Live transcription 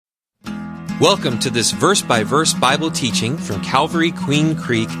Welcome to this verse-by-verse Bible teaching from Calvary Queen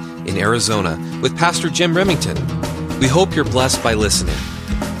Creek in Arizona with Pastor Jim Remington. We hope you're blessed by listening.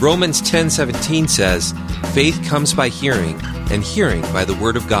 Romans 10:17 says, "Faith comes by hearing, and hearing by the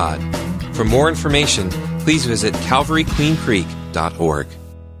Word of God." For more information, please visit calvaryqueencreek.org.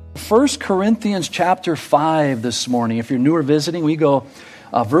 1 Corinthians chapter 5 this morning. If you're new or visiting, we go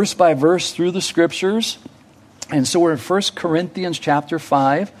verse by verse through the Scriptures. And so we're in 1 Corinthians chapter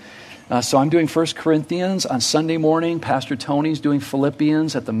 5. So I'm doing 1 Corinthians on Sunday morning. Pastor Tony's doing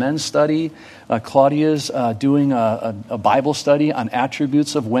Philippians at the men's study. Claudia's doing a Bible study on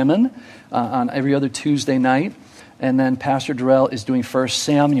attributes of women on every other Tuesday night. And then Pastor Darrell is doing 1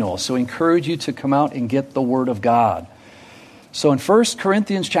 Samuel. So I encourage you to come out and get the Word of God. So in 1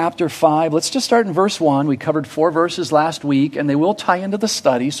 Corinthians chapter 5, let's just start in verse 1. We covered 4 verses last week, and they will tie into the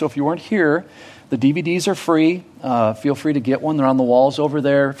study. So if you weren't here, the DVDs are free. Feel free to get one. They're on the walls over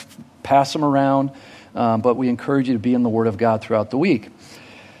there. Pass them around, but we encourage you to be in the Word of God throughout the week.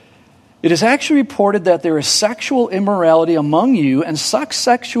 It is actually reported that there is sexual immorality among you, and such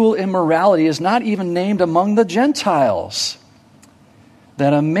sexual immorality is not even named among the Gentiles,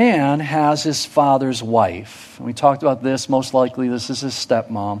 that a man has his father's wife. And we talked about this. Most likely this is his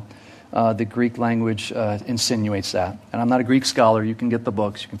stepmom. The Greek language insinuates that. And I'm not a Greek scholar. You can get the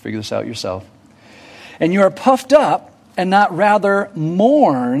books. You can figure this out yourself. And you are puffed up, and not rather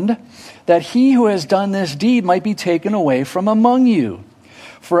mourned, that he who has done this deed might be taken away from among you.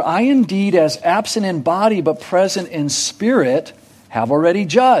 For I indeed, as absent in body but present in spirit, have already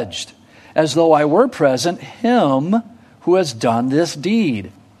judged, as though I were present, him who has done this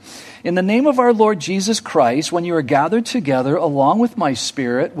deed. In the name of our Lord Jesus Christ, when you are gathered together along with my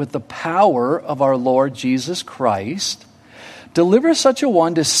spirit, with the power of our Lord Jesus Christ, deliver such a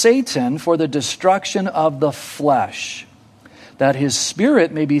one to Satan for the destruction of the flesh, that his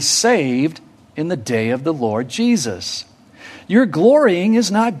spirit may be saved in the day of the Lord Jesus. Your glorying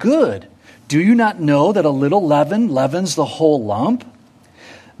is not good. Do you not know that a little leaven leavens the whole lump?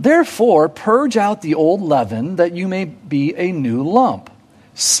 Therefore, purge out the old leaven, that you may be a new lump,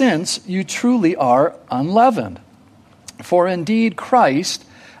 since you truly are unleavened. For indeed Christ,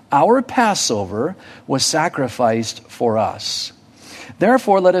 our Passover, was sacrificed for us.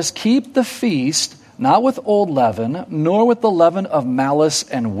 Therefore, let us keep the feast, not with old leaven, nor with the leaven of malice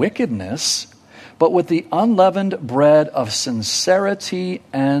and wickedness, but with the unleavened bread of sincerity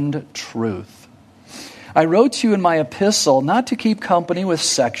and truth. I wrote to you in my epistle not to keep company with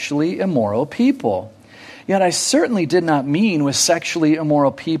sexually immoral people. Yet I certainly did not mean with sexually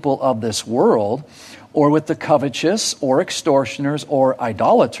immoral people of this world, or with the covetous, or extortioners, or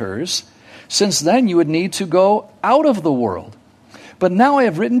idolaters, since then you would need to go out of the world. But now I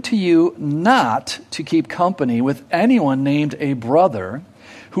have written to you not to keep company with anyone named a brother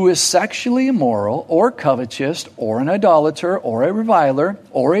who is sexually immoral, or covetous, or an idolater, or a reviler,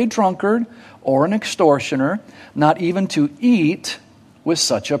 or a drunkard, or an extortioner, not even to eat with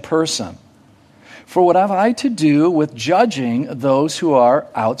such a person. For what have I to do with judging those who are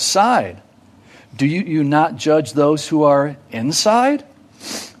outside? Do you not judge those who are inside?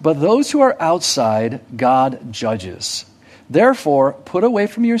 But those who are outside, God judges. Therefore, put away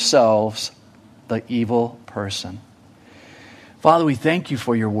from yourselves the evil person. Father, we thank you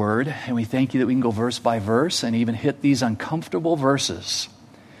for your word, and we thank you that we can go verse by verse and even hit these uncomfortable verses,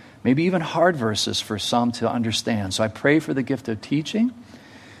 maybe even hard verses for some to understand. So I pray for the gift of teaching,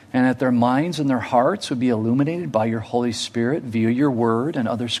 and that their minds and their hearts would be illuminated by your Holy Spirit via your word and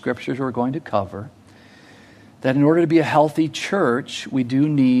other scriptures we're going to cover. That in order to be a healthy church, we do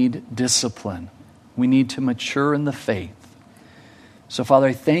need discipline. We need to mature in the faith. So, Father,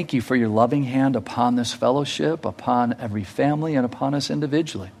 I thank you for your loving hand upon this fellowship, upon every family, and upon us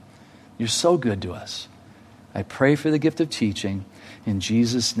individually. You're so good to us. I pray for the gift of teaching. In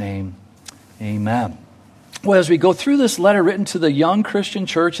Jesus' name, amen. Well, as we go through this letter written to the young Christian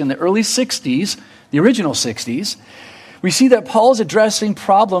church in the early 60s, the original 60s, we see that Paul is addressing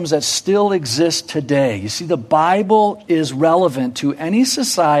problems that still exist today. You see, the Bible is relevant to any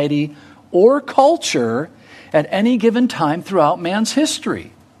society or culture at any given time throughout man's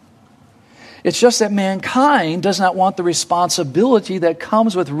history. It's just that mankind does not want the responsibility that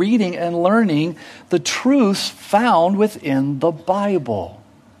comes with reading and learning the truths found within the Bible.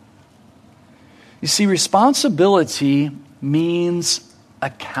 You see, responsibility means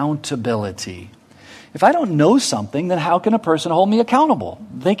accountability. If I don't know something, then how can a person hold me accountable?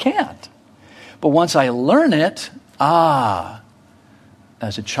 They can't. But once I learn it,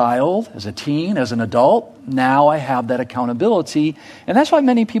 as a child, as a teen, as an adult, now I have that accountability. And that's why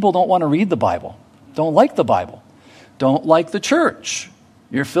many people don't want to read the Bible, don't like the Bible, don't like the church.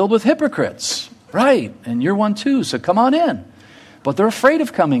 You're filled with hypocrites. Right, and you're one too, so come on in. But they're afraid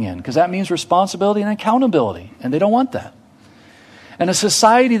of coming in because that means responsibility and accountability, and they don't want that. And a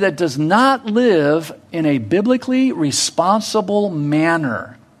society that does not live in a biblically responsible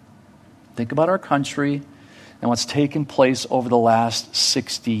manner. Think about our country and what's taken place over the last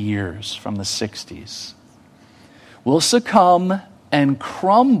 60 years from the 60s. Will succumb and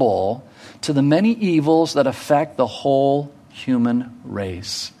crumble to the many evils that affect the whole human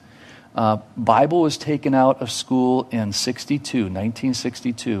race. Bible was taken out of school in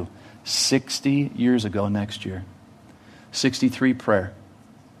 1962, 60 years ago next year. 63 prayer.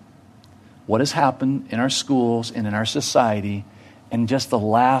 What has happened in our schools and in our society in just the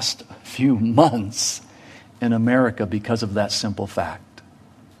last few months in America because of that simple fact?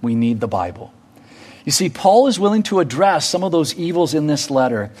 We need the Bible. You see, Paul is willing to address some of those evils in this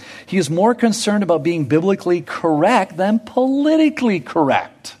letter. He is more concerned about being biblically correct than politically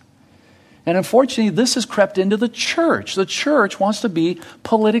correct. And unfortunately, this has crept into the church. The church wants to be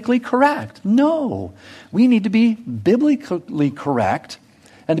politically correct. No, we need to be biblically correct.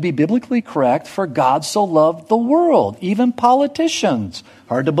 And to be biblically correct, for God so loved the world, even politicians.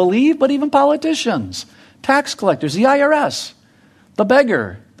 Hard to believe, but even politicians. Tax collectors, the IRS, the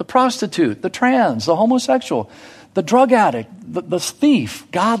beggar, the prostitute, the trans, the homosexual, the drug addict, the thief.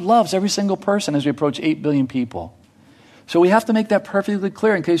 God loves every single person as we approach 8 billion people. So we have to make that perfectly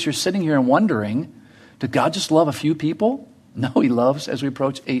clear in case you're sitting here and wondering, did God just love a few people? No, he loves, as we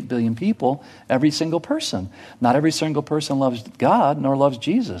approach 8 billion people, every single person. Not every single person loves God nor loves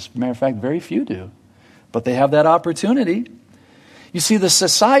Jesus. Matter of fact, very few do. But they have that opportunity. You see, the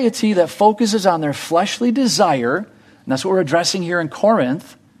society that focuses on their fleshly desire, and that's what we're addressing here in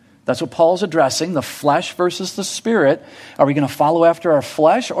Corinth. That's what Paul's addressing, the flesh versus the Spirit. Are we going to follow after our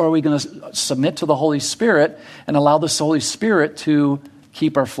flesh, or are we going to submit to the Holy Spirit and allow the Holy Spirit to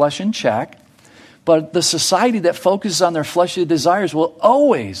keep our flesh in check? But the society that focuses on their fleshly desires will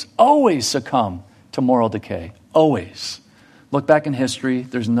always, always succumb to moral decay. Always. Look back in history,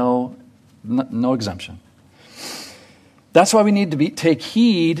 there's no exemption. That's why we need to take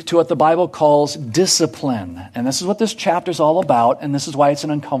heed to what the Bible calls discipline. And this is what this chapter is all about, and this is why it's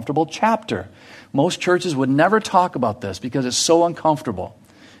an uncomfortable chapter. Most churches would never talk about this because it's so uncomfortable.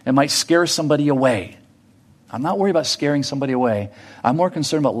 It might scare somebody away. I'm not worried about scaring somebody away. I'm more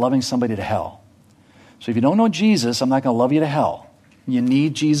concerned about loving somebody to hell. So if you don't know Jesus, I'm not going to love you to hell. You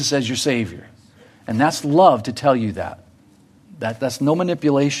need Jesus as your Savior. And that's love to tell you that. That's no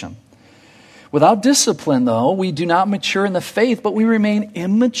manipulation. Without discipline, though, we do not mature in the faith, but we remain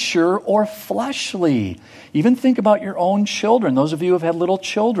immature or fleshly. Even think about your own children. Those of you who have had little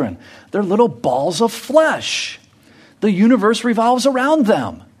children. They're little balls of flesh. The universe revolves around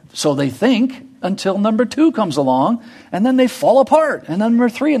them. So they think until number 2 comes along, and then they fall apart. And then number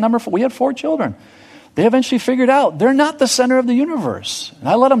 3 and number 4. We had 4 children. They eventually figured out they're not the center of the universe. And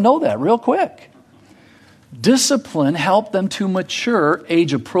I let them know that real quick. Discipline helped them to mature,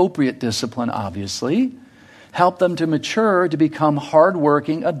 age-appropriate discipline, obviously, helped them to mature to become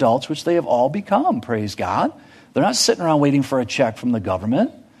hardworking adults, which they have all become, praise God. They're not sitting around waiting for a check from the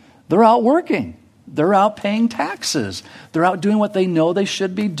government. They're out working. They're out paying taxes. They're out doing what they know they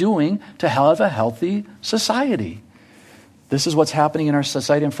should be doing to have a healthy society. This is what's happening in our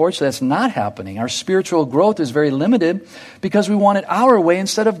society. Unfortunately, that's not happening. Our spiritual growth is very limited because we want it our way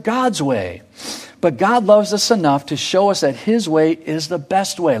instead of God's way. But God loves us enough to show us that His way is the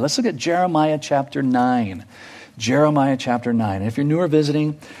best way. Let's look at Jeremiah chapter 9. Jeremiah chapter 9. And if you're new or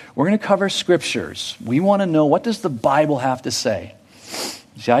visiting, we're going to cover scriptures. We want to know, what does the Bible have to say?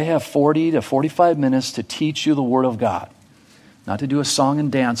 See, I have 40 to 45 minutes to teach you the Word of God. Not to do a song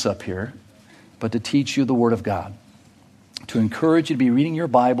and dance up here, but to teach you the Word of God. To encourage you to be reading your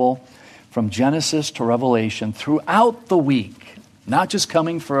Bible from Genesis to Revelation throughout the week. Not just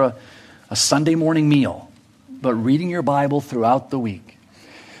coming for a Sunday morning meal, but reading your Bible throughout the week.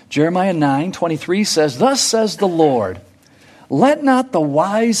 Jeremiah 9:23 says, "Thus says the Lord, let not the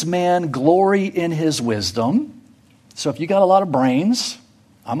wise man glory in his wisdom." So if you got a lot of brains,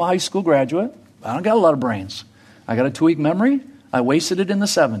 I'm a high school graduate, I don't got a lot of brains. I got a 2-week memory, I wasted it in the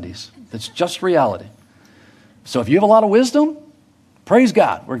 70s. That's just reality. So if you have a lot of wisdom, praise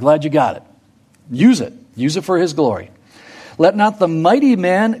God, we're glad you got it. Use it. Use it for His glory. Let not the mighty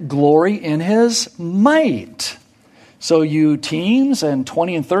man glory in his might. So you teens and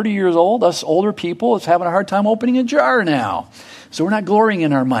 20 and 30 years old, us older people, is having a hard time opening a jar now. So we're not glorying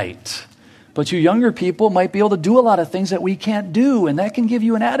in our might. But you younger people might be able to do a lot of things that we can't do, and that can give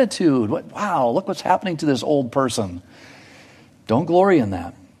you an attitude. Wow, look what's happening to this old person. Don't glory in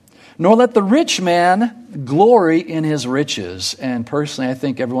that. Nor let the rich man glory in his riches. And personally, I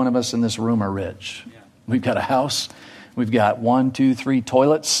think every one of us in this room are rich. We've got a house. We've got 1, 2, 3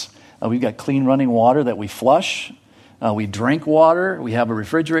 toilets. We've got clean running water that we flush. We drink water. We have a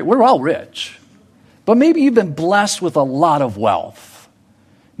refrigerator. We're all rich. But maybe you've been blessed with a lot of wealth.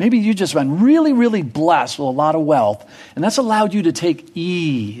 Maybe you've just been really, really blessed with a lot of wealth. And that's allowed you to take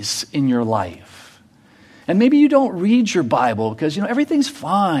ease in your life. And maybe you don't read your Bible because, everything's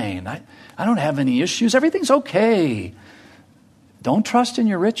fine. I don't have any issues. Everything's okay. Don't trust in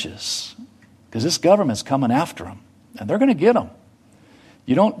your riches because this government's coming after them. And they're going to get them.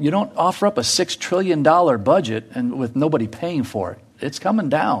 You don't offer up a $6 trillion budget and with nobody paying for it. It's coming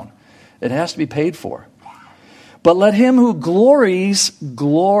down. It has to be paid for. But let him who glories,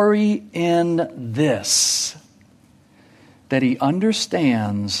 glory in this, that he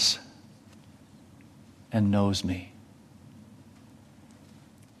understands and knows me.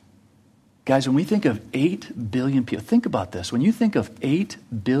 Guys, when we think of 8 billion people, think about this. When you think of 8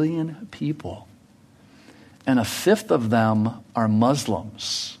 billion people, and a fifth of them are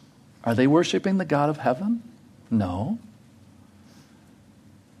Muslims, are they worshiping the God of heaven? No.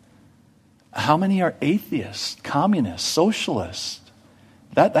 How many are atheists, communists, socialists?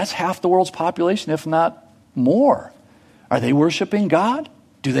 That's half the world's population, if not more. Are they worshiping God?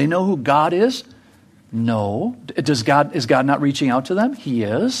 Do they know who God is? No. Is God not reaching out to them? He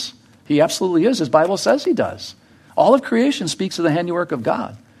is. He absolutely is. His Bible says he does. All of creation speaks of the handiwork of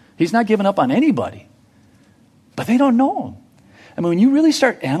God. He's not giving up on anybody. But they don't know him. I mean, when you really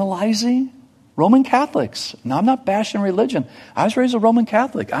start analyzing Roman Catholics, now I'm not bashing religion. I was raised a Roman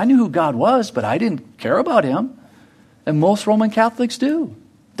Catholic. I knew who God was, but I didn't care about him. And most Roman Catholics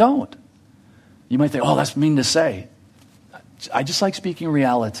don't. You might think, that's mean to say. I just like speaking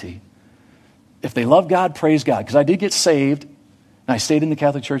reality. If they love God, praise God. Because I did get saved, and I stayed in the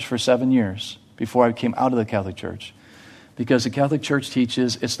Catholic Church for 7 years before I came out of the Catholic Church. Because the Catholic Church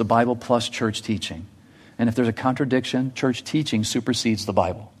teaches it's the Bible plus church teaching. And if there's a contradiction, church teaching supersedes the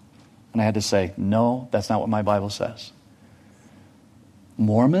Bible. And I had to say, no, that's not what my Bible says.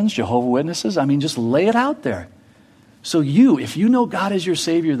 Mormons, Jehovah's Witnesses, just lay it out there. So if you know God as your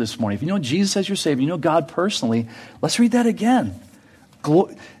Savior this morning, if you know Jesus as your Savior, you know God personally, let's read that again.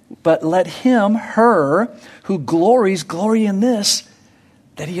 But let him, her, who glories, glory in this,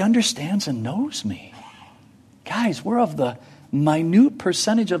 that he understands and knows me. Guys, we're of the minute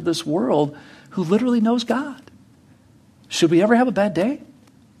percentage of this world who literally knows God. Should we ever have a bad day?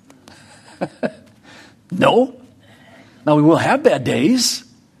 No. Now, we will have bad days,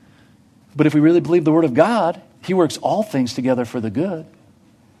 but if we really believe the Word of God, he works all things together for the good.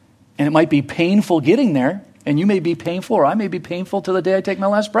 And it might be painful getting there, and you may be painful, or I may be painful till the day I take my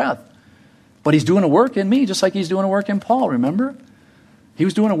last breath. But he's doing a work in me, just like he's doing a work in Paul, remember? He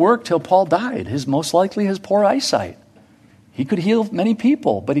was doing a work till Paul died, most likely his poor eyesight. He could heal many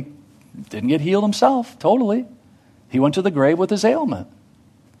people, but he didn't get healed himself, totally. He went to the grave with his ailment.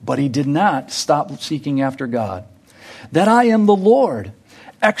 But he did not stop seeking after God. That I am the Lord,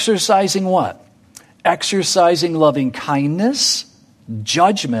 exercising what? Exercising loving kindness,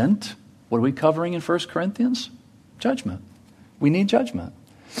 judgment. What are we covering in 1 Corinthians? Judgment. We need judgment.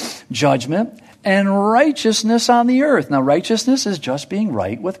 Judgment and righteousness on the earth. Now, righteousness is just being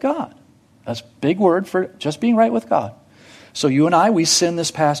right with God. That's a big word for just being right with God. So you and I, we sinned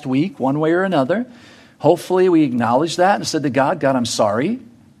this past week, one way or another. Hopefully we acknowledged that and said to God, I'm sorry.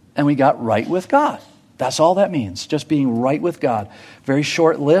 And we got right with God. That's all that means, just being right with God. Very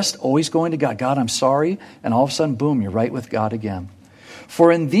short list, always going to God. God, I'm sorry. And all of a sudden, boom, you're right with God again.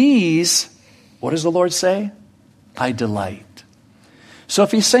 For in these, what does the Lord say? I delight. So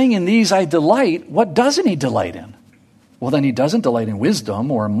if he's saying in these I delight, what doesn't he delight in? Well, then he doesn't delight in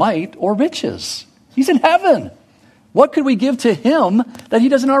wisdom or might or riches. He's in heaven. What could we give to him that he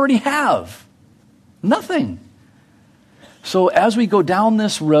doesn't already have? Nothing. So as we go down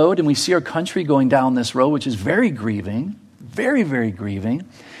this road and we see our country going down this road, which is very grieving, very, very grieving,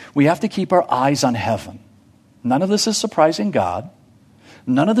 we have to keep our eyes on heaven. None of this is surprising God.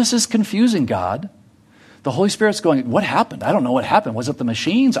 None of this is confusing God. The Holy Spirit's going, what happened? I don't know what happened. Was it the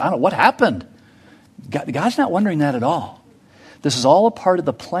machines? I don't know. What happened? God's not wondering that at all. This is all a part of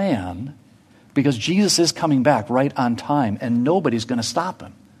the plan because Jesus is coming back right on time and nobody's going to stop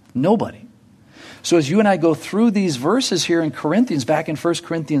him. Nobody. So as you and I go through these verses here in Corinthians, back in 1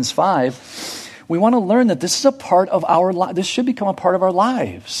 Corinthians 5, we want to learn that this is a part of our life. This should become a part of our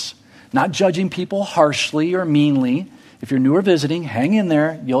lives. Not judging people harshly or meanly. If you're new or visiting, hang in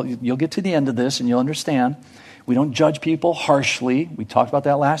there. You'll get to the end of this and you'll understand. We don't judge people harshly. We talked about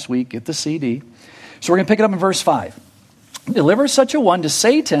that last week. Get the CD. So we're going to pick it up in verse 5. Deliver such a one to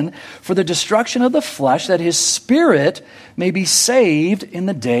Satan for the destruction of the flesh, that his spirit may be saved in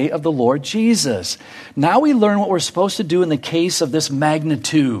the day of the Lord Jesus. Now we learn what we're supposed to do in the case of this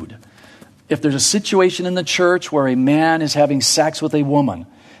magnitude. If there's a situation in the church where a man is having sex with a woman,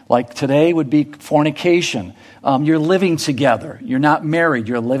 like today would be fornication. You're living together. You're not married.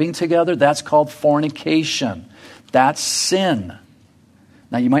 You're living together. That's called fornication. That's sin.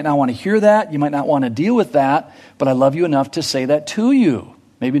 Now, you might not want to hear that. You might not want to deal with that. But I love you enough to say that to you.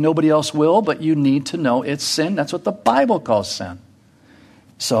 Maybe nobody else will, but you need to know it's sin. That's what the Bible calls sin.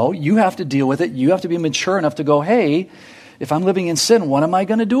 So you have to deal with it. You have to be mature enough to go, hey, if I'm living in sin, what am I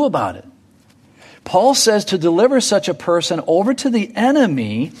going to do about it? Paul says to deliver such a person over to the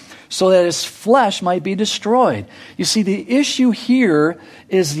enemy so that his flesh might be destroyed. You see, the issue here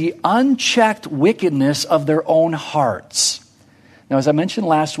is the unchecked wickedness of their own hearts. Now, as I mentioned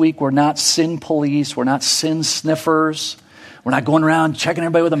last week, we're not sin police. We're not sin sniffers. We're not going around checking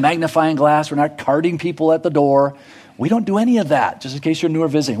everybody with a magnifying glass. We're not carding people at the door. We don't do any of that, just in case you're new or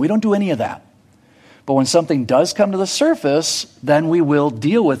visiting. We don't do any of that. But when something does come to the surface, then we will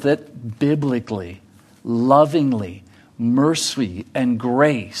deal with it biblically, lovingly, mercy, and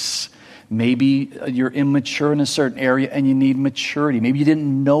grace. Maybe you're immature in a certain area and you need maturity. Maybe you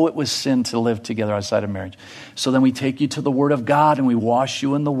didn't know it was sin to live together outside of marriage. So then we take you to the Word of God and we wash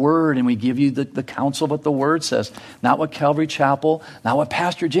you in the Word and we give you the counsel of what the Word says. Not what Calvary Chapel, not what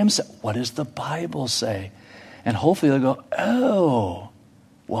Pastor Jim said. What does the Bible say? And hopefully they'll go, oh,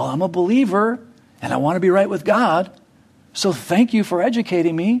 well, I'm a believer and I want to be right with God. So thank you for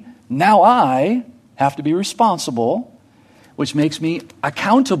educating me. Now I have to be responsible, which makes me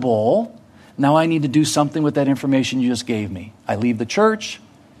accountable. Now I need to do something with that information you just gave me. I leave the church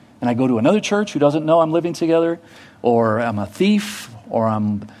and I go to another church who doesn't know I'm living together, or I'm a thief, or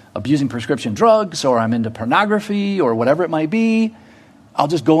I'm abusing prescription drugs, or I'm into pornography, or whatever it might be. I'll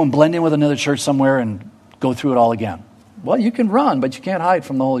just go and blend in with another church somewhere and go through it all again. Well, you can run, but you can't hide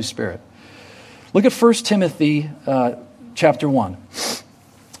from the Holy Spirit. Look at 1 Timothy chapter 1.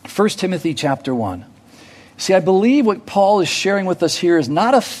 1 Timothy chapter 1. See, I believe what Paul is sharing with us here is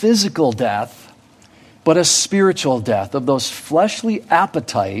not a physical death, but a spiritual death of those fleshly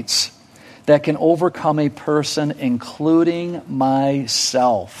appetites that can overcome a person, including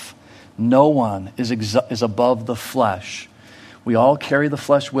myself. No one is above the flesh. We all carry the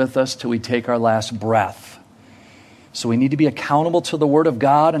flesh with us till we take our last breath. So we need to be accountable to the Word of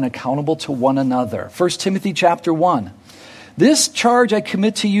God and accountable to one another. 1 Timothy chapter 1. This charge I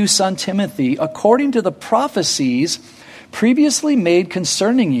commit to you, son Timothy, according to the prophecies previously made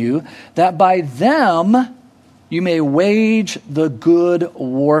concerning you, that by them you may wage the good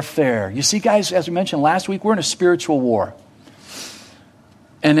warfare. You see, guys, as we mentioned last week, we're in a spiritual war.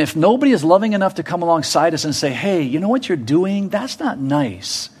 And if nobody is loving enough to come alongside us and say, hey, you know what you're doing? That's not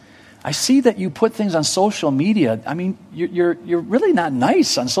nice. I see that you put things on social media. I mean, you're really not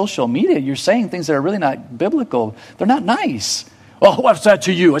nice on social media. You're saying things that are really not biblical. They're not nice. Oh, what's that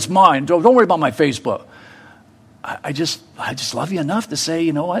to you? It's mine. Don't worry about my Facebook. I just love you enough to say,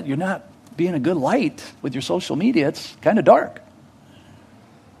 you know what? You're not being a good light with your social media. It's kind of dark.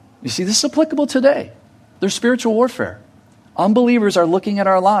 You see, this is applicable today. There's spiritual warfare. Unbelievers are looking at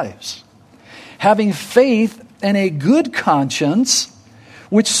our lives, having faith and a good conscience,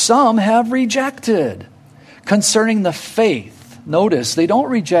 which some have rejected. Concerning the faith, notice, they don't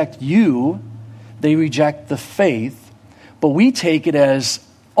reject you, they reject the faith, but we take it as,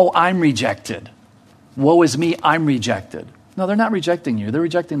 oh, I'm rejected. Woe is me, I'm rejected. No, they're not rejecting you, they're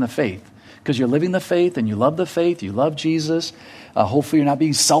rejecting the faith. Because you're living the faith and you love the faith, you love Jesus. Hopefully you're not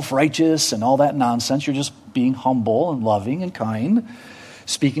being self-righteous and all that nonsense. You're just being humble and loving and kind,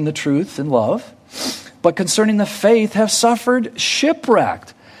 speaking the truth in love. But concerning the faith have suffered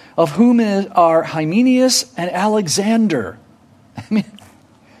shipwreck, of whom are Hymenaeus and Alexander. I mean,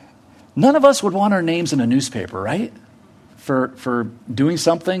 none of us would want our names in a newspaper, right? For doing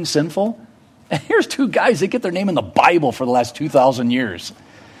something sinful. And here's two guys that get their name in the Bible for the last 2,000 years.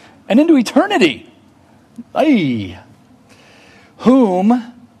 And into eternity. Ay.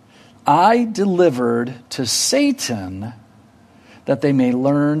 Whom I delivered to Satan, that they may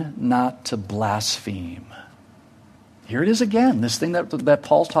learn not to blaspheme. Here it is again, this thing that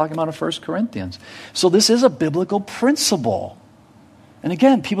Paul's talking about in 1 Corinthians. So this is a biblical principle. And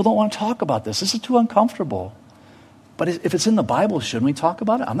again, people don't want to talk about this. This is too uncomfortable. But if it's in the Bible, shouldn't we talk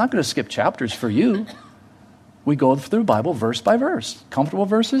about it? I'm not going to skip chapters for you. We go through the Bible verse by verse. Comfortable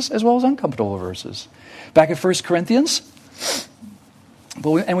verses as well as uncomfortable verses. Back at 1 Corinthians.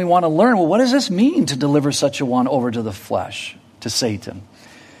 And we want to learn, well, what does this mean to deliver such a one over to the flesh, to Satan?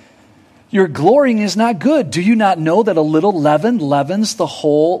 Your glorying is not good. Do you not know that a little leaven leavens the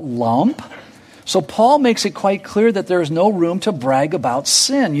whole lump? So Paul makes it quite clear that there is no room to brag about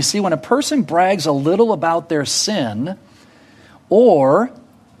sin. You see, when a person brags a little about their sin or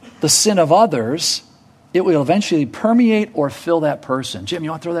the sin of others, it will eventually permeate or fill that person. Jim,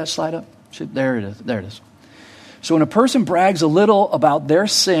 you want to throw that slide up? There it is. There it is. So when a person brags a little about their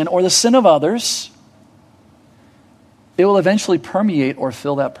sin or the sin of others, it will eventually permeate or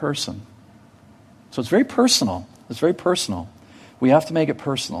fill that person. So it's very personal. It's very personal. We have to make it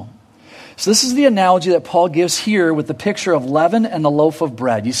personal. So this is the analogy that Paul gives here with the picture of leaven and the loaf of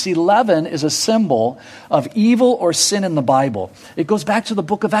bread. You see, leaven is a symbol of evil or sin in the Bible. It goes back to the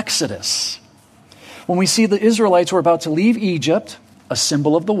book of Exodus. When we see the Israelites were about to leave Egypt, a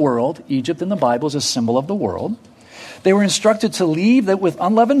symbol of the world. Egypt in the Bible is a symbol of the world. They were instructed to leave with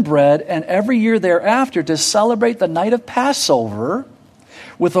unleavened bread and every year thereafter to celebrate the night of Passover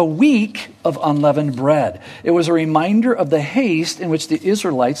with a week of unleavened bread. It was a reminder of the haste in which the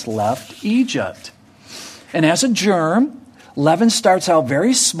Israelites left Egypt. And as a germ, leaven starts out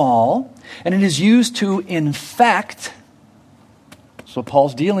very small, and it is used to infect, so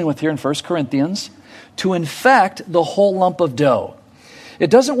Paul's dealing with here in 1 Corinthians, to infect the whole lump of dough.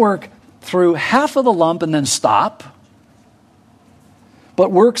 It doesn't work through half of the lump and then stop,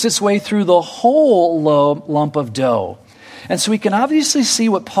 but works its way through the whole lump of dough. And so we can obviously see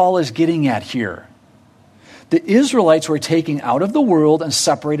what Paul is getting at here. The Israelites were taken out of the world and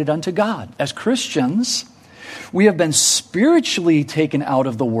separated unto God. As Christians, we have been spiritually taken out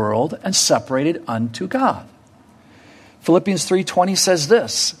of the world and separated unto God. Philippians 3:20 says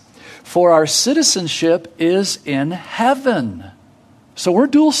this, "For our citizenship is in heaven." So we're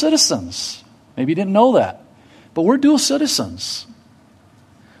dual citizens. Maybe you didn't know that, but we're dual citizens.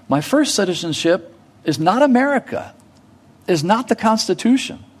 My first citizenship is not America, is not the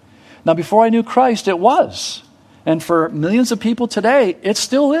Constitution. Now, before I knew Christ, it was. And for millions of people today, it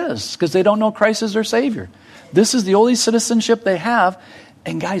still is, because they don't know Christ as their Savior. This is the only citizenship they have.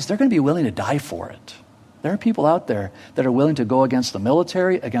 And guys, they're going to be willing to die for it. There are people out there that are willing to go against the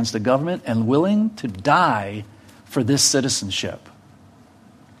military, against the government, and willing to die for this citizenship.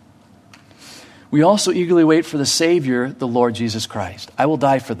 We also eagerly wait for the Savior, the Lord Jesus Christ. I will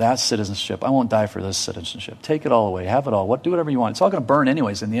die for that citizenship. I won't die for this citizenship. Take it all away. Have it all. Do whatever you want. It's all going to burn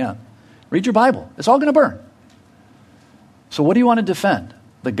anyways in the end. Read your Bible. It's all going to burn. So what do you want to defend?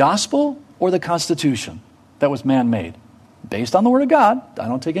 The gospel or the Constitution that was man-made? Based on the Word of God. I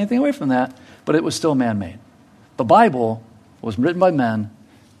don't take anything away from that, but it was still man-made. The Bible was written by men,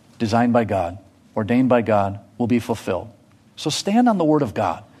 designed by God, ordained by God, will be fulfilled. So stand on the Word of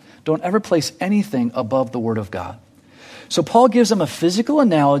God. Don't ever place anything above the Word of God. So Paul gives them a physical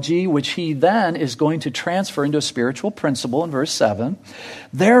analogy, which he then is going to transfer into a spiritual principle in verse 7.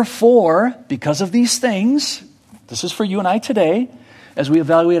 Therefore, because of these things, this is for you and I today, as we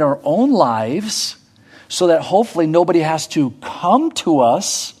evaluate our own lives, so that hopefully nobody has to come to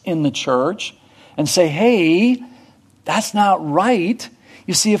us in the church and say, hey, that's not right.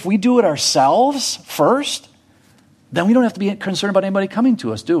 You see, if we do it ourselves first, then we don't have to be concerned about anybody coming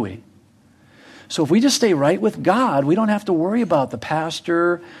to us, do we? So if we just stay right with God, we don't have to worry about the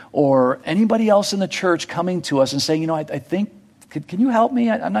pastor or anybody else in the church coming to us and saying, I think, can you help me?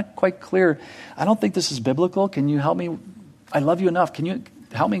 I'm not quite clear. I don't think this is biblical. Can you help me? I love you enough. Can you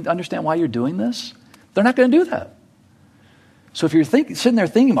help me understand why you're doing this? They're not going to do that. So if you're sitting there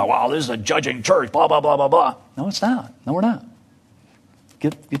thinking about, wow, this is a judging church, blah, blah, blah, blah, blah. No, it's not. No, we're not.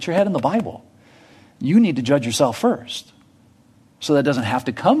 Get your head in the Bible. You need to judge yourself first, so that doesn't have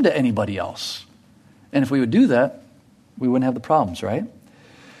to come to anybody else. And if we would do that, we wouldn't have the problems, right?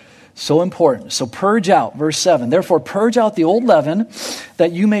 So important. So purge out, verse 7. Therefore purge out the old leaven,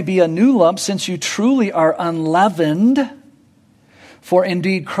 that you may be a new lump, since you truly are unleavened. For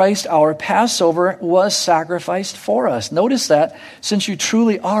indeed Christ our Passover was sacrificed for us. Notice that, since you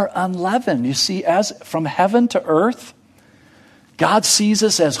truly are unleavened. You see, as from heaven to earth, God sees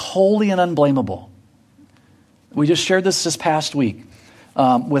us as holy and unblameable. We just shared this past week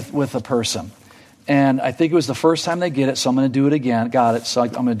with a person. And I think it was the first time they get it, so I'm going to do it again. Got it, so I'm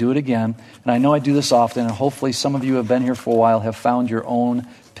going to do it again. And I know I do this often, and hopefully some of you who have been here for a while have found your own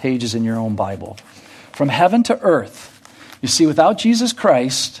pages in your own Bible. From heaven to earth. You see, without Jesus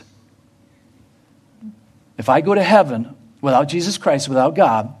Christ, if I go to heaven without Jesus Christ, without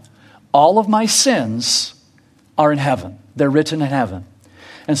God, all of my sins are in heaven. They're written in heaven.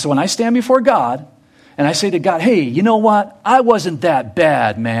 And so when I stand before God, and I say to God, hey, you know what? I wasn't that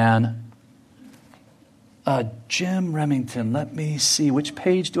bad, man. Jim Remington, let me see. Which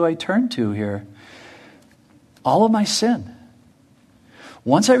page do I turn to here? All of my sin.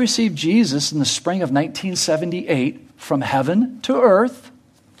 Once I received Jesus in the spring of 1978, from heaven to earth,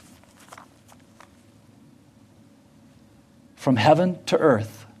 from heaven to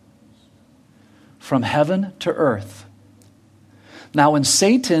earth, from heaven to earth. Now, when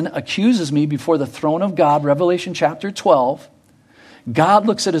Satan accuses me before the throne of God, Revelation chapter 12, God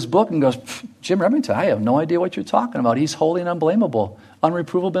looks at his book and goes, Jim Remington, I have no idea what you're talking about. He's holy and unblameable,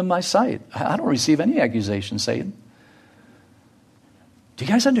 unreprovable in my sight. I don't receive any accusations, Satan. Do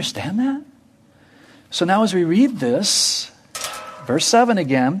you guys understand that? So now as we read this, verse 7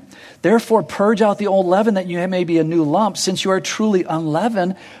 again, therefore purge out the old leaven that you may be a new lump, since you are truly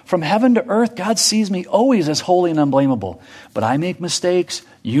unleavened. From heaven to earth, God sees me always as holy and unblameable. But I make mistakes,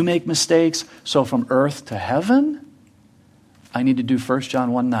 you make mistakes, so from earth to heaven, I need to do 1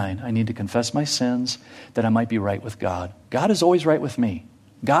 John 1:9. I need to confess my sins that I might be right with God. God is always right with me.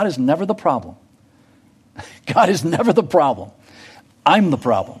 God is never the problem. God is never the problem. I'm the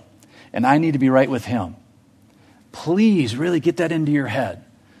problem. And I need to be right with him. Please really get that into your head.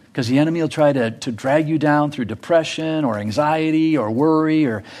 Because the enemy will try to drag you down through depression or anxiety or worry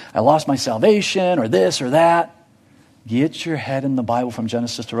or I lost my salvation or this or that. Get your head in the Bible from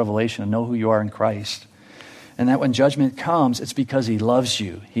Genesis to Revelation and know who you are in Christ. And that when judgment comes, it's because he loves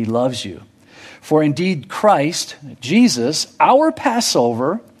you. He loves you. For indeed Christ, Jesus, our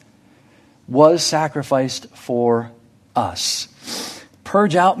Passover, was sacrificed for us.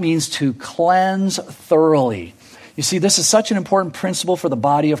 Purge out means to cleanse thoroughly. You see, this is such an important principle for the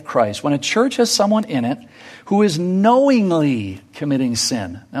body of Christ. When a church has someone in it who is knowingly committing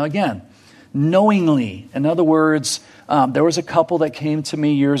sin. Now again, knowingly. In other words, there was a couple that came to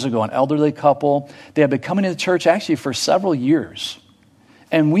me years ago, an elderly couple. They had been coming to the church actually for several years.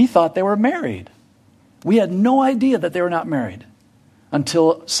 And we thought they were married. We had no idea that they were not married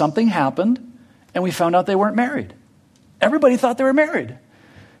until something happened and we found out they weren't married. Everybody thought they were married.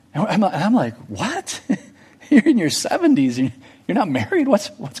 And I'm like, what? You're in your 70s. You're not married?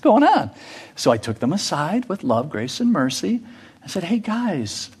 What's going on? So I took them aside with love, grace, and mercy. I said, hey,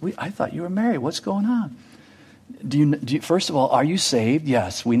 guys, I thought you were married. What's going on? Do you, first of all, are you saved?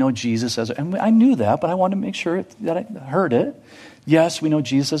 Yes, we know Jesus as, and I knew that, but I wanted to make sure that I heard it. Yes, we know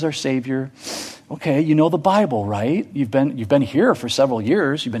Jesus as our Savior. Okay, you know the Bible, right? You've been here for several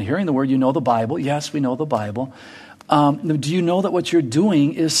years. You've been hearing the word. You know the Bible. Yes, we know the Bible. Do you know that what you're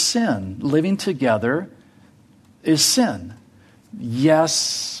doing is sin? Living together is sin.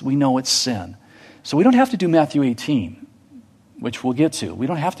 Yes, we know it's sin. So we don't have to do Matthew 18, which we'll get to. We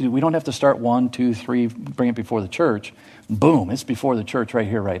don't have to start 1, 2, 3, bring it before the church. Boom, it's before the church right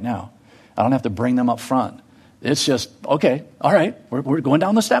here, right now. I don't have to bring them up front. It's just, okay, all right, we're going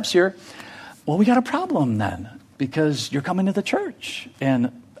down the steps here. Well, we got a problem then, because you're coming to the church,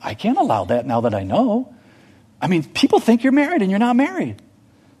 and I can't allow that now that I know. I mean, people think you're married and you're not married.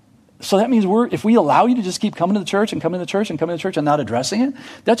 So that means if we allow you to just keep coming to the church and coming to the church and coming to the church and not addressing it,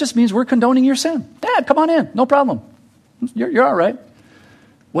 that just means we're condoning your sin. Dad, come on in, no problem. You're all right.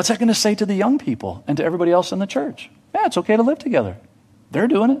 What's that going to say to the young people and to everybody else in the church? Yeah, it's okay to live together. They're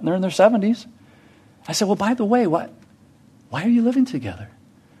doing it. They're in their 70s. I said, well, by the way, why are you living together?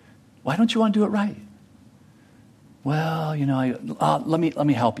 Why don't you want to do it right? Well, let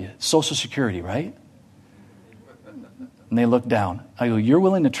me help you. Social Security, right? And they look down. I go, you're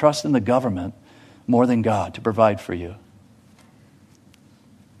willing to trust in the government more than God to provide for you.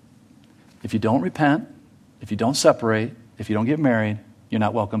 If you don't repent, if you don't separate, if you don't get married, you're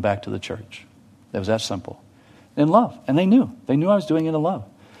not welcome back to the church. That was that simple. In love. And they knew. They knew I was doing it in love.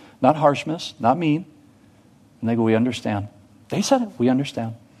 Not harshness, not mean. And they go, we understand. They said it, we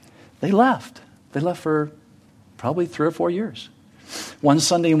understand. They left. They left for probably 3 or 4 years. One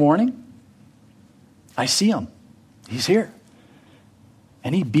Sunday morning, I see him. He's here.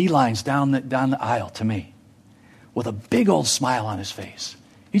 And he beelines down the aisle to me with a big old smile on his face.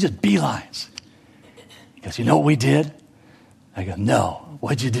 He just beelines. He goes, you know what we did? I go, no.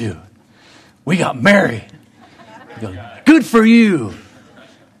 What'd you do? We got married. He goes, good for you.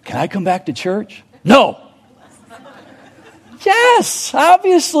 Can I come back to church? No. Yes,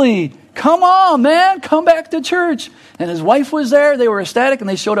 obviously. Come on, man. Come back to church. And his wife was there. They were ecstatic, and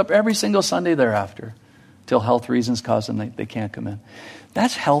they showed up every single Sunday thereafter till health reasons caused them they can't come in.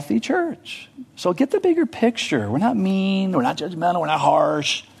 That's healthy church. So get the bigger picture. We're not mean. We're not judgmental. We're not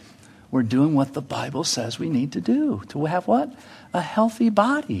harsh. We're doing what the Bible says we need to do to have what? A healthy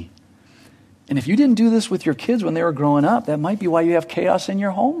body. And if you didn't do this with your kids when they were growing up, that might be why you have chaos in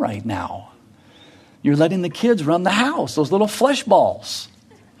your home right now. You're letting the kids run the house, those little flesh balls.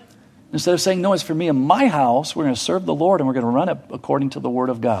 Instead of saying, no, it's for me and my house, we're going to serve the Lord and we're going to run it according to the Word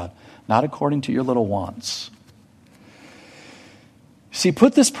of God, not according to your little wants. See,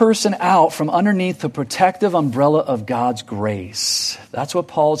 put this person out from underneath the protective umbrella of God's grace. That's what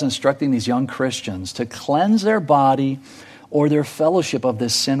Paul is instructing these young Christians, to cleanse their body or their fellowship of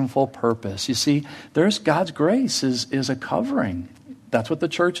this sinful purpose. You see, there's God's grace is a covering. That's what the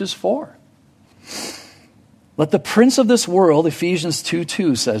church is for. Let the prince of this world, Ephesians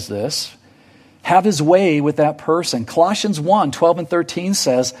 2:2 says this, have his way with that person. Colossians 1:12 and 13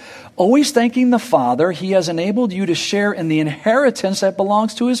 says, always thanking the Father, he has enabled you to share in the inheritance that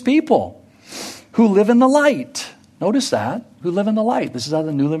belongs to his people who live in the light. Notice that, who live in the light. This is out of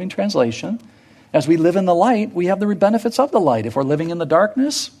the New Living Translation. As we live in the light, we have the benefits of the light. If we're living in the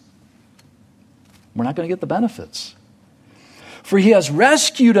darkness, we're not going to get the benefits. For he has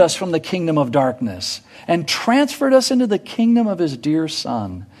rescued us from the kingdom of darkness and transferred us into the kingdom of his dear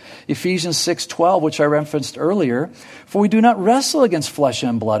Son. Ephesians 6:12, which I referenced earlier, for we do not wrestle against flesh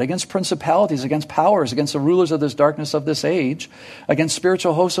and blood, against principalities, against powers, against the rulers of this darkness of this age, against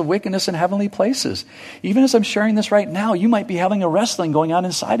spiritual hosts of wickedness in heavenly places. Even as I'm sharing this right now, you might be having a wrestling going on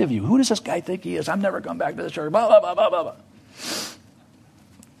inside of you. Who does this guy think he is? I'm never going back to the church. Blah, blah, blah, blah, blah.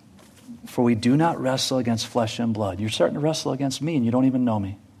 For we do not wrestle against flesh and blood. You're starting to wrestle against me and you don't even know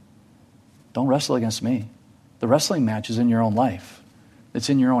me. Don't wrestle against me. The wrestling match is in your own life. It's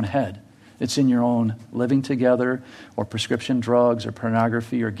in your own head. It's in your own living together or prescription drugs or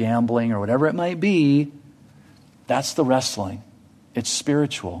pornography or gambling or whatever it might be. That's the wrestling. It's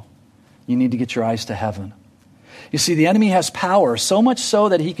spiritual. You need to get your eyes to heaven. You see, the enemy has power, so much so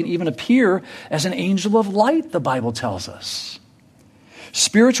that he can even appear as an angel of light, the Bible tells us.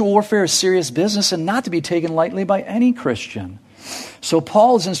 Spiritual warfare is serious business and not to be taken lightly by any Christian. So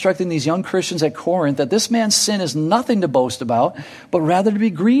Paul is instructing these young Christians at Corinth that this man's sin is nothing to boast about, but rather to be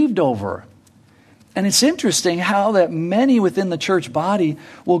grieved over. And it's interesting how that many within the church body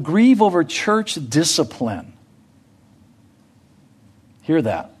will grieve over church discipline. Hear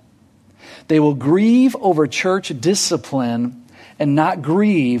that. They will grieve over church discipline and not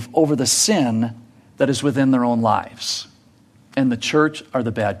grieve over the sin that is within their own lives. And the church are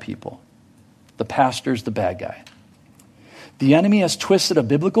the bad people. The pastor's the bad guy. The enemy has twisted a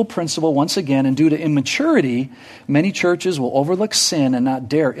biblical principle once again, and due to immaturity, many churches will overlook sin and not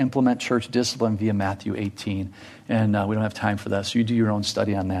dare implement church discipline via Matthew 18. And we don't have time for that, so you do your own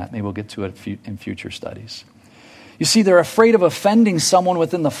study on that. Maybe we'll get to it in future studies. You see, they're afraid of offending someone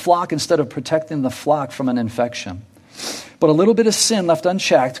within the flock instead of protecting the flock from an infection. But a little bit of sin left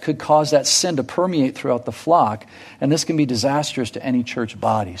unchecked could cause that sin to permeate throughout the flock, and this can be disastrous to any church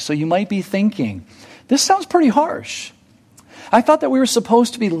body. So you might be thinking, this sounds pretty harsh. I thought that we were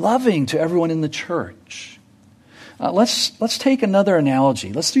supposed to be loving to everyone in the church. Let's take another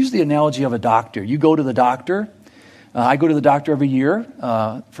analogy. Let's use the analogy of a doctor. You go to the doctor. I go to the doctor every year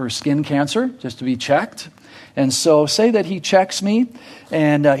for skin cancer, just to be checked. And so say that he checks me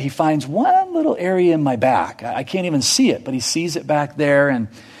and he finds one little area in my back. I can't even see it, but he sees it back there.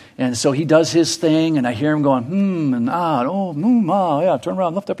 And so he does his thing and I hear him going, and ah, oh, ah, yeah, turn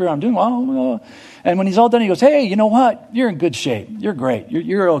around, lift up your arm, doing well. And when he's all done, he goes, hey, you know what? You're in good shape. You're great.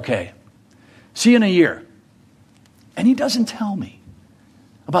 You're okay. See you in a year. And he doesn't tell me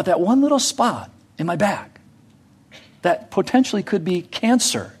about that one little spot in my back that potentially could be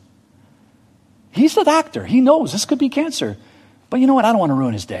cancer. He's the doctor. He knows this could be cancer. But you know what? I don't want to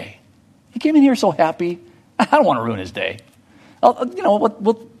ruin his day. He came in here so happy. I don't want to ruin his day.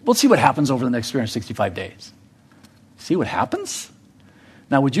 We'll see what happens over the next 365 days. See what happens?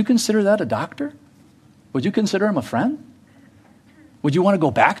 Now, would you consider that a doctor? Would you consider him a friend? Would you want to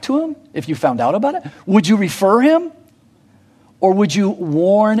go back to him if you found out about it? Would you refer him? Or would you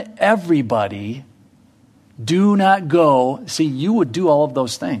warn everybody, do not go? See, you would do all of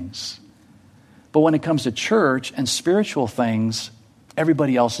those things. But when it comes to church and spiritual things,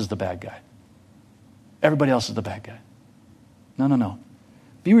 everybody else is the bad guy. Everybody else is the bad guy. No.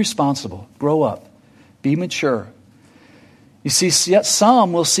 Be responsible. Grow up. Be mature. You see, yet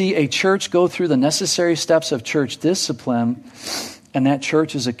some will see a church go through the necessary steps of church discipline, and that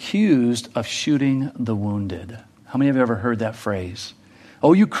church is accused of shooting the wounded. How many of you have ever heard that phrase?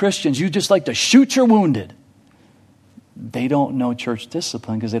 Oh, you Christians, you just like to shoot your wounded. They don't know church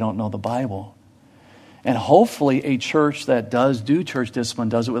discipline because they don't know the Bible. And hopefully a church that does do church discipline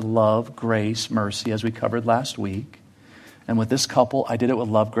does it with love, grace, mercy, as we covered last week. And with this couple, I did it with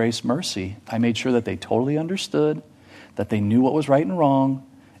love, grace, mercy. I made sure that they totally understood, that they knew what was right and wrong,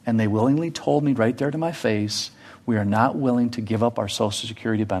 and they willingly told me right there to my face, we are not willing to give up our Social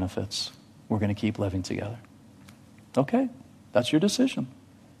Security benefits. We're going to keep living together. Okay, that's your decision.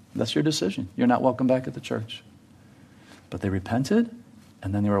 That's your decision. You're not welcome back at the church. But they repented,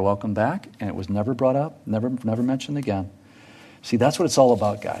 and then they were welcomed back, and it was never brought up, never mentioned again. See, that's what it's all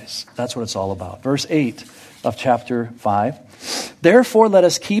about, guys. That's what it's all about. Verse 8 of chapter 5. Therefore, let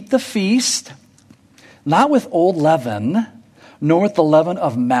us keep the feast, not with old leaven, nor with the leaven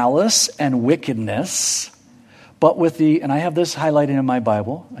of malice and wickedness, but with the, and I have this highlighted in my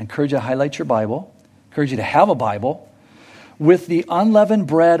Bible. I encourage you to highlight your Bible. I encourage you to have a Bible. With the unleavened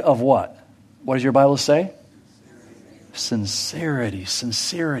bread of what? What does your Bible say? Sincerity.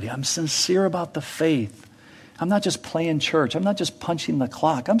 Sincerity. I'm sincere about the faith. I'm not just playing church. I'm not just punching the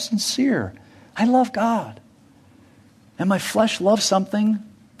clock. I'm sincere. I love God. And my flesh loves something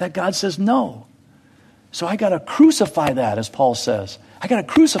that God says no. So I got to crucify that, as Paul says. I got to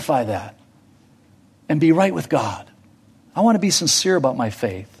crucify that and be right with God. I want to be sincere about my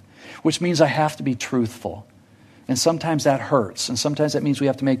faith, which means I have to be truthful. And sometimes that hurts. And sometimes that means we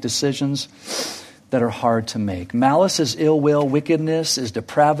have to make decisions that are hard to make. Malice is ill will. Wickedness is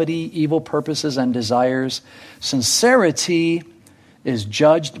depravity, evil purposes and desires. Sincerity is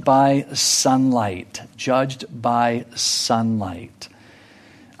judged by sunlight. Judged by sunlight.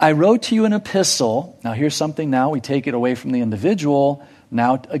 I wrote to you an epistle. Now here's something now. We take it away from the individual,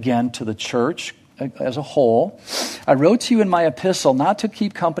 now again to the church as a whole. I wrote to you in my epistle not to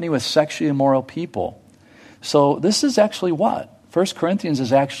keep company with sexually immoral people. So this is actually what? 1 Corinthians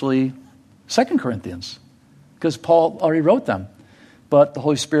is actually 2 Corinthians, because Paul already wrote them. But the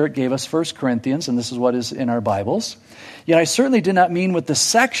Holy Spirit gave us 1 Corinthians, and this is what is in our Bibles. Yet I certainly did not mean with the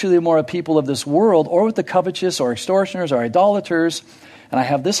sexually immoral people of this world, or with the covetous, or extortioners, or idolaters. And I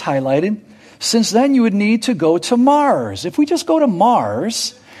have this highlighted. Since then you would need to go to Mars. If we just go to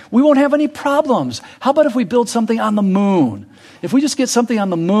Mars, we won't have any problems. How about if we build something on the moon? If we just get something on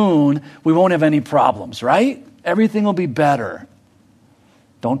the moon, we won't have any problems, right? Everything will be better.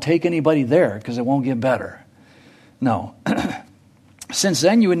 Don't take anybody there because it won't get better. No. Since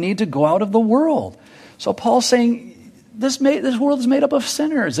then you would need to go out of the world. So Paul's saying this world is made up of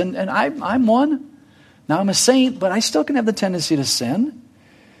sinners, and I'm one. Now I'm a saint, but I still can have the tendency to sin.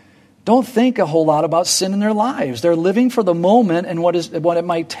 Don't think a whole lot about sin in their lives. They're living for the moment and what it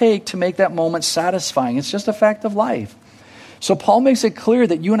might take to make that moment satisfying. It's just a fact of life. So Paul makes it clear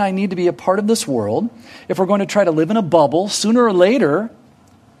that you and I need to be a part of this world. If we're going to try to live in a bubble, sooner or later,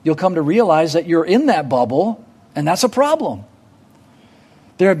 you'll come to realize that you're in that bubble, and that's a problem.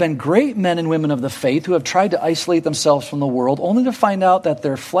 There have been great men and women of the faith who have tried to isolate themselves from the world, only to find out that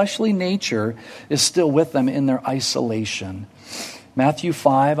their fleshly nature is still with them in their isolation. Matthew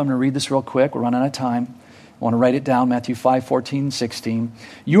 5, I'm going to read this real quick. We're running out of time. I want to write it down. Matthew 5, 14, 16.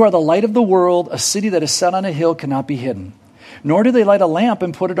 You are the light of the world. A city that is set on a hill cannot be hidden. Nor do they light a lamp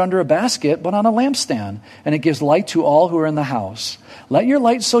and put it under a basket, but on a lampstand, and it gives light to all who are in the house. Let your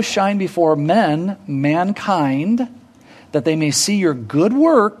light so shine before mankind, that they may see your good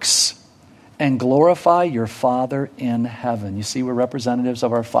works and glorify your Father in heaven. You see, we're representatives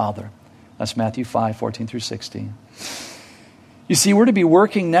of our Father. That's Matthew 5, 14 through 16. You see, we're to be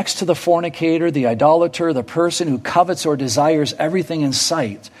working next to the fornicator, the idolater, the person who covets or desires everything in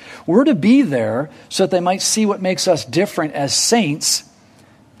sight. We're to be there so that they might see what makes us different as saints,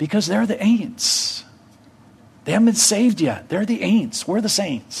 because they're the ain'ts. They haven't been saved yet. They're the ain'ts. We're the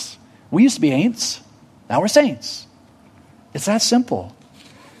saints. We used to be ain'ts. Now we're saints. It's that simple.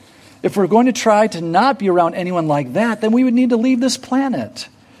 If we're going to try to not be around anyone like that, then we would need to leave this planet,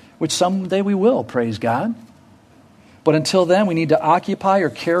 which someday we will, praise God. But until then, we need to occupy or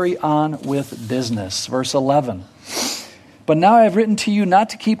carry on with business. Verse 11. But now I have written to you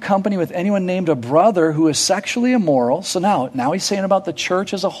not to keep company with anyone named a brother who is sexually immoral. So now he's saying about the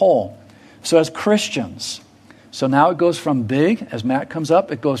church as a whole. So as Christians. So now it goes from big, as Matt comes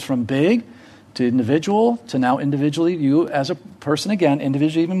up, it goes from big to individual to now individually, you as a person again,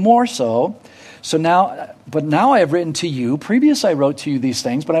 individually even more so. But now I have written to you. Previous I wrote to you these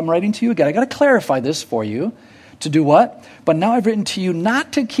things, but I'm writing to you again. I got to clarify this for you. To do what? But now I've written to you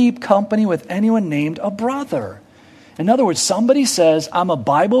not to keep company with anyone named a brother. In other words, somebody says, I'm a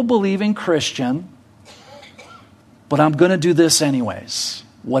Bible-believing Christian, but I'm going to do this anyways,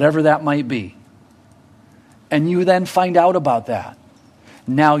 whatever that might be. And you then find out about that.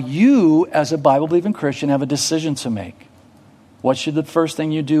 Now you, as a Bible-believing Christian, have a decision to make. What should the first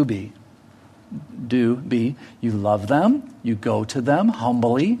thing you do be? You love them, you go to them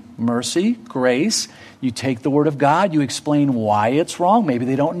humbly, mercy, grace. You take the word of God, you explain why it's wrong. Maybe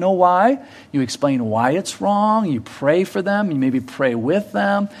they don't know why. You explain why it's wrong. You pray for them. You maybe pray with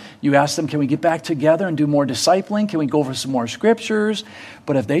them. You ask them, can we get back together and do more discipling? Can we go over some more scriptures?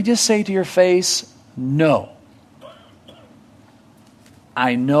 But if they just say to your face, no.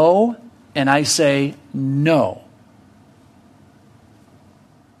 I know, and I say no.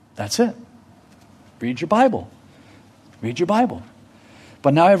 That's it. Read your Bible. Read your Bible.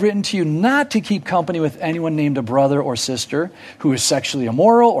 But now I've written to you not to keep company with anyone named a brother or sister who is sexually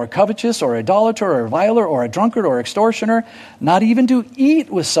immoral or covetous or idolater or a reviler or a drunkard or extortioner, not even to eat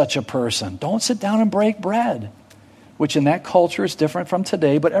with such a person. Don't sit down and break bread, which in that culture is different from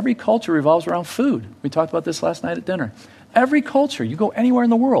today, but every culture revolves around food. We talked about this last night at dinner. Every culture, you go anywhere in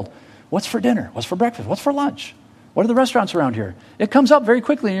the world, what's for dinner? What's for breakfast? What's for lunch? What are the restaurants around here? It comes up very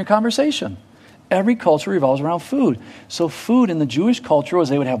quickly in your conversation. Every culture revolves around food. So food in the Jewish culture was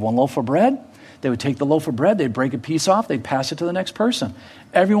they would have one loaf of bread. They would take the loaf of bread, they'd break a piece off, they'd pass it to the next person.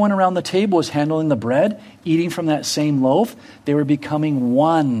 Everyone around the table was handling the bread, eating from that same loaf. They were becoming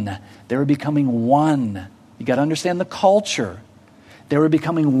one. They were becoming one. You got to understand the culture. They were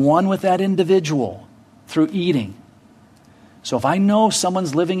becoming one with that individual through eating. So if I know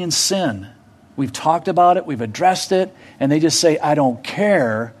someone's living in sin, we've talked about it, we've addressed it, and they just say, I don't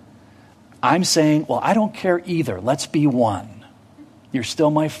care, I'm saying, well, I don't care either. Let's be one. You're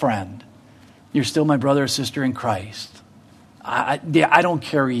still my friend. You're still my brother or sister in Christ. I don't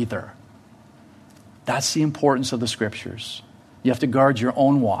care either. That's the importance of the Scriptures. You have to guard your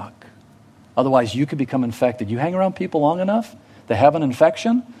own walk. Otherwise, you could become infected. You hang around people long enough, they have an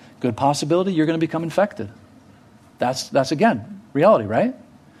infection, good possibility you're going to become infected. That's again, reality, right?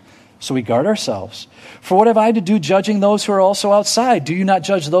 So we guard ourselves. For what have I to do judging those who are also outside? Do you not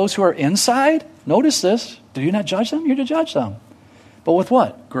judge those who are inside? Notice this. Do you not judge them? You're to judge them. But with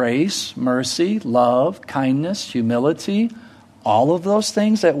what? Grace, mercy, love, kindness, humility, all of those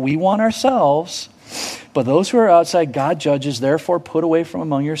things that we want ourselves. But those who are outside, God judges. Therefore, put away from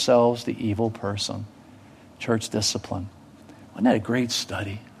among yourselves the evil person. Church discipline. Wasn't that a great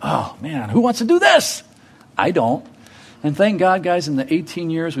study? Oh, man, who wants to do this? I don't. And thank God, guys, in the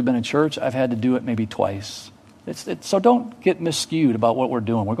 18 years we've been in church, I've had to do it maybe twice. So don't get miscued about what we're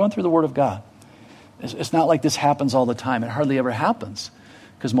doing. We're going through the Word of God. It's not like this happens all the time. It hardly ever happens.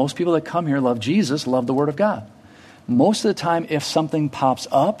 Because most people that come here love Jesus, love the Word of God. Most of the time, if something pops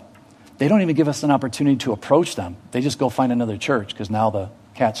up, they don't even give us an opportunity to approach them. They just go find another church because now the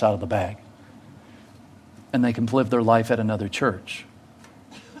cat's out of the bag. And they can live their life at another church.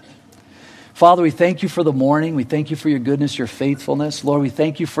 Father, we thank you for the morning. We thank you for your goodness, your faithfulness. Lord, we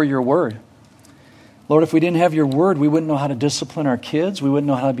thank you for your word. Lord, if we didn't have your word, we wouldn't know how to discipline our kids. We wouldn't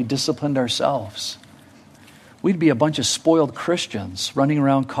know how to be disciplined ourselves. We'd be a bunch of spoiled Christians running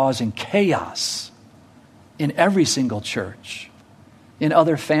around causing chaos in every single church, in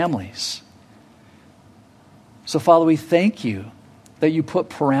other families. So, Father, we thank you that you put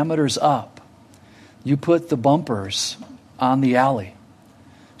parameters up. You put the bumpers on the alley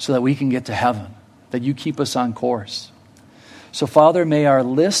so that we can get to heaven, that you keep us on course. So, Father, may our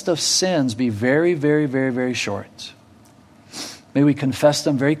list of sins be very, very, very, very short. May we confess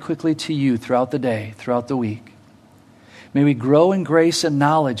them very quickly to you throughout the day, throughout the week. May we grow in grace and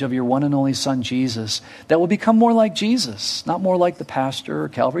knowledge of your one and only Son, Jesus, that will become more like Jesus, not more like the pastor or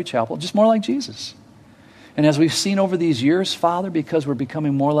Calvary Chapel, just more like Jesus. And as we've seen over these years, Father, because we're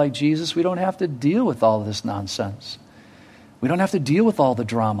becoming more like Jesus, we don't have to deal with all of this nonsense. We don't have to deal with all the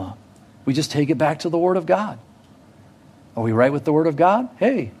drama. We just take it back to the Word of God. Are we right with the Word of God?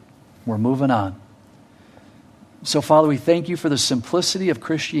 Hey, we're moving on. So, Father, we thank you for the simplicity of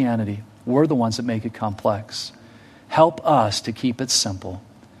Christianity. We're the ones that make it complex. Help us to keep it simple.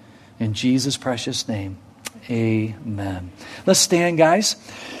 In Jesus' precious name, amen. Let's stand, guys.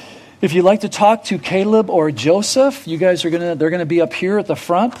 If you'd like to talk to Caleb or Joseph, you guys they're gonna be up here at the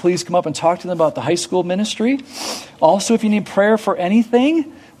front. Please come up and talk to them about the high school ministry. Also, if you need prayer for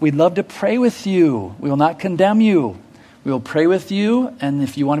anything, we'd love to pray with you. We will not condemn you. We will pray with you, and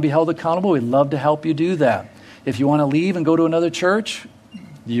if you want to be held accountable, we'd love to help you do that. If you want to leave and go to another church,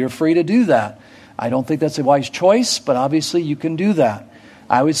 you're free to do that. I don't think that's a wise choice, but obviously you can do that.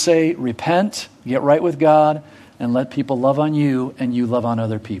 I would say repent, get right with God, and let people love on you and you love on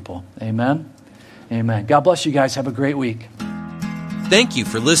other people. Amen? Amen. God bless you guys. Have a great week. Thank you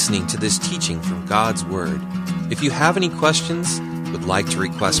for listening to this teaching from God's Word. If you have any questions, would like to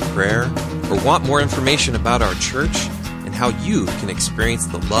request prayer, or want more information about our church and how you can experience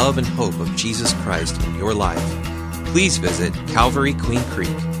the love and hope of Jesus Christ in your life, please visit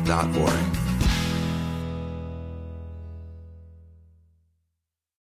calvaryqueencreek.org.